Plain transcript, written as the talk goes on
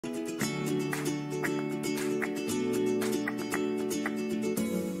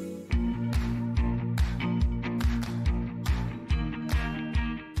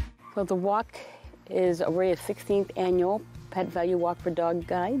So the walk is Orillia's 16th annual Pet Valu Walk for Dog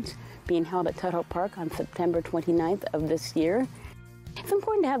Guides, being held at Tuttle Park on September 29th of this year. It's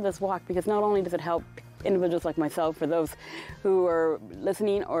important to have this walk because not only does it help individuals like myself, for those who are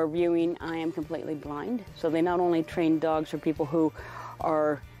listening or viewing, I am completely blind. So they not only train dogs for people who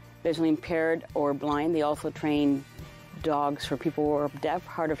are visually impaired or blind, they also train dogs for people who are deaf,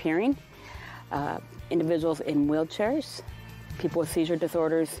 hard of hearing, individuals in wheelchairs, people with seizure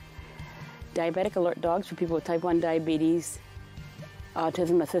disorders, diabetic alert dogs for people with type 1 diabetes,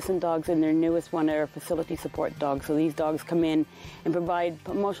 autism assistant dogs, and their newest one are facility support dogs. So these dogs come in and provide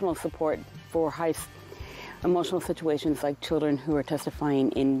emotional support for high emotional situations like children who are testifying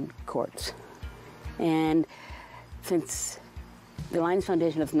in courts. And since the Lions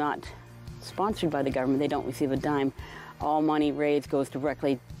Foundation is not sponsored by the government, they don't receive a dime, all money raised goes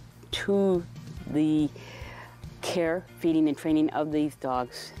directly to the care, feeding, and training of these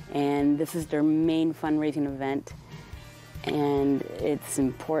dogs. And this is their main fundraising event. And it's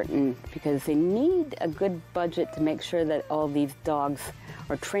important because they need a good budget to make sure that all these dogs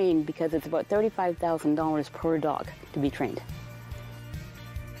are trained, because it's about $35,000 per dog to be trained.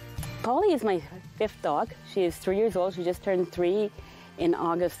 Polly is my 5th dog. She is 3 years old. She just turned 3 in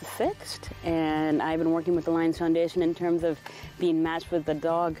August the 6th. And I've been working with the Lions Foundation in terms of being matched with the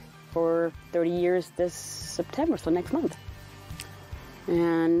dog for 30 years this September, so next month.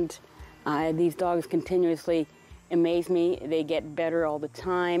 And these dogs continuously amaze me. They get better all the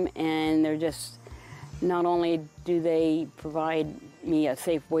time, and they're just, not only do they provide me a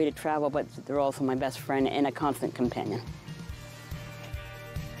safe way to travel, but they're also my best friend and a constant companion.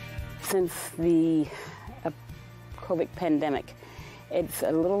 Since the COVID pandemic, it's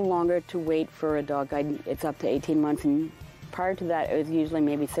a little longer to wait for a dog guide. It's up to 18 months, and prior to that, it was usually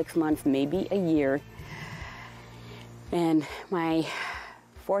maybe 6 months, maybe a year. And my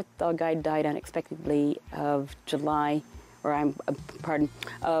 4th dog guide died unexpectedly of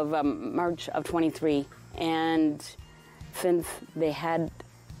March of 23. And since they had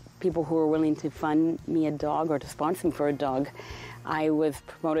people who were willing to fund me a dog or to sponsor me for a dog, I was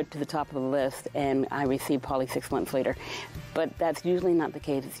promoted to the top of the list, and I received Polly 6 months later. But that's usually not the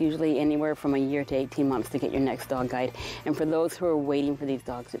case. It's usually anywhere from a year to 18 months to get your next dog guide. And for those who are waiting for these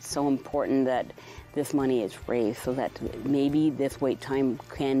dogs, it's so important that this money is raised so that maybe this wait time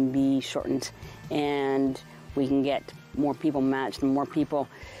can be shortened and we can get more people matched and more people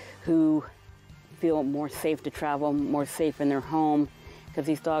who feel more safe to travel, more safe in their home. Because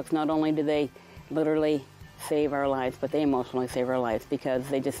these dogs, not only do they literally save our lives, but they emotionally save our lives, because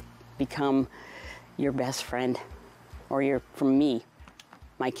they just become your best friend, or from me,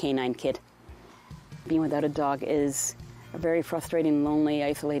 my canine kid. Being without a dog is a very frustrating, lonely,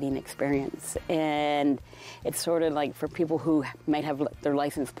 isolating experience. And it's sort of like for people who might have their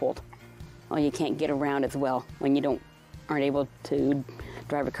license pulled. Well, you can't get around as well when you aren't able to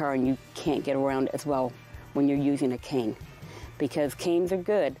drive a car, and you can't get around as well when you're using a cane. Because canes are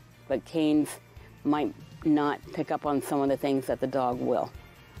good, but canes might not pick up on some of the things that the dog will.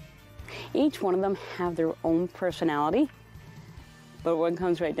 Each one of them have their own personality, but when it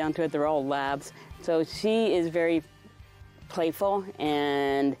comes right down to it, they're all labs. So she is very playful,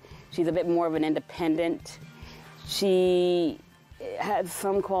 and she's a bit more of an independent. She has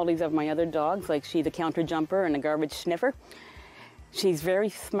some qualities of my other dogs, like she's a counter jumper and a garbage sniffer. She's very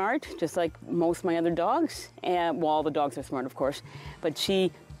smart, just like most of my other dogs, and well, all the dogs are smart, of course, but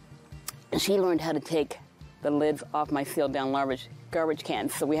she learned how to take the lids off my sealed down garbage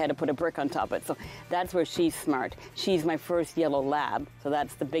cans, so we had to put a brick on top of it. So that's where she's smart. She's my first yellow lab, so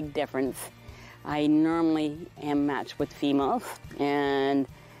that's the big difference. I normally am matched with females, and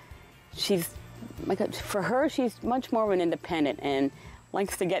for her, she's much more of an independent and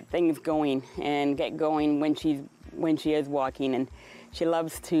likes to get things going and get going when she is walking, and she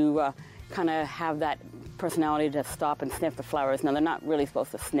loves to kind of have that personality to stop and sniff the flowers. Now, they're not really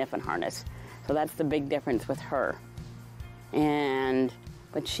supposed to sniff and harness, so that's the big difference with her.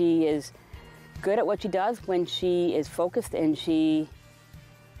 But she is good at what she does when she is focused, and she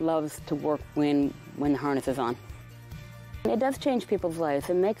loves to work when the harness is on. It does change people's lives.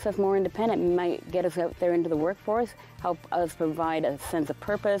 It makes us more independent. It might get us out there into the workforce, help us provide a sense of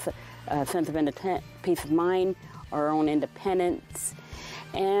purpose, a sense of peace of mind, our own independence.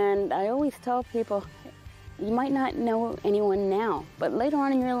 And I always tell people, you might not know anyone now, but later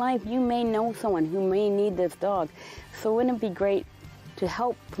on in your life, you may know someone who may need this dog. So wouldn't it be great to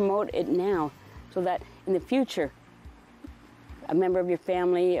help promote it now, so that in the future, a member of your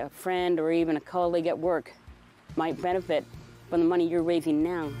family, a friend, or even a colleague at work might benefit from the money you're raising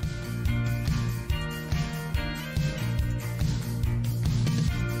now?